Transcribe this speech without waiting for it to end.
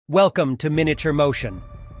Welcome to Miniature Motion,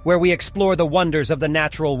 where we explore the wonders of the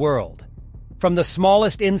natural world. From the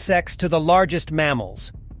smallest insects to the largest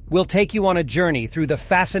mammals, we'll take you on a journey through the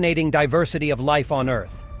fascinating diversity of life on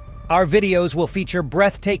Earth. Our videos will feature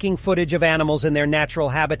breathtaking footage of animals in their natural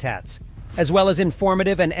habitats, as well as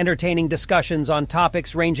informative and entertaining discussions on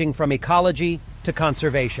topics ranging from ecology to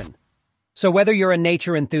conservation. So whether you're a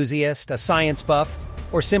nature enthusiast, a science buff,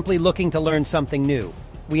 or simply looking to learn something new,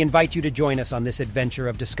 we invite you to join us on this adventure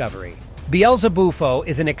of discovery. Beelzebufo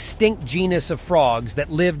is an extinct genus of frogs that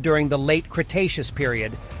lived during the Late Cretaceous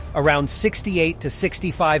period, around 68 to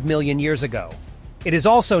 65 million years ago. It is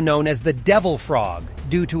also known as the devil frog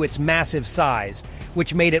due to its massive size,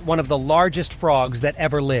 which made it one of the largest frogs that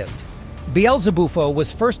ever lived. Beelzebufo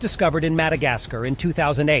was first discovered in Madagascar in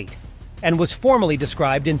 2008 and was formally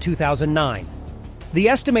described in 2009. The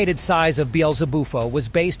estimated size of Beelzebufo was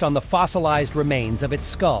based on the fossilized remains of its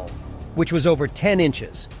skull, which was over 10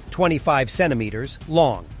 inches, 25 centimeters,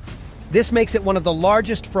 long. This makes it one of the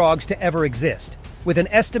largest frogs to ever exist, with an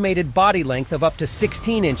estimated body length of up to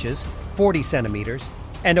 16 inches, 40 centimeters,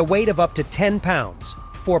 and a weight of up to 10 pounds,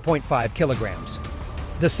 4.5 kilograms.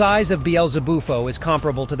 The size of Beelzebufo is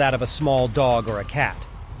comparable to that of a small dog or a cat.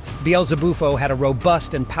 Beelzebufo had a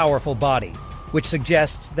robust and powerful body, which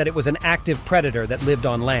suggests that it was an active predator that lived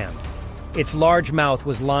on land. Its large mouth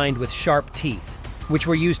was lined with sharp teeth, which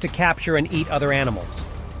were used to capture and eat other animals.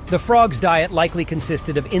 The frog's diet likely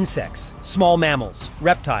consisted of insects, small mammals,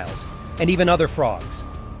 reptiles, and even other frogs.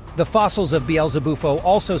 The fossils of Beelzebufo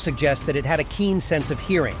also suggest that it had a keen sense of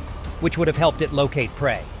hearing, which would have helped it locate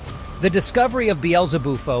prey. The discovery of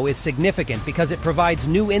Beelzebufo is significant because it provides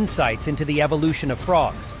new insights into the evolution of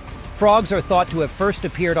frogs. Frogs are thought to have first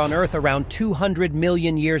appeared on Earth around 200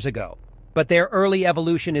 million years ago, but their early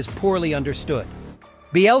evolution is poorly understood.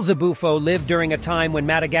 Beelzebufo lived during a time when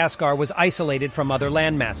Madagascar was isolated from other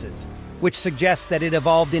landmasses, which suggests that it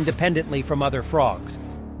evolved independently from other frogs.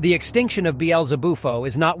 The extinction of Beelzebufo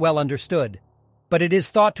is not well understood, but it is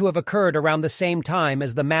thought to have occurred around the same time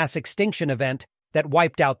as the mass extinction event that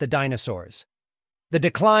wiped out the dinosaurs. The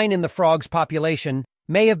decline in the frog's population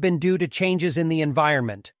may have been due to changes in the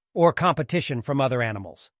environment or competition from other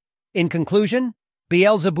animals. In conclusion,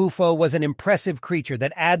 Beelzebufo was an impressive creature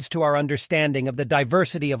that adds to our understanding of the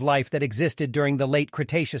diversity of life that existed during the Late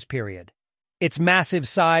Cretaceous period. Its massive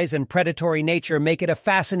size and predatory nature make it a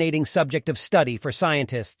fascinating subject of study for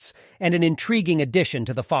scientists and an intriguing addition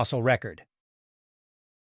to the fossil record.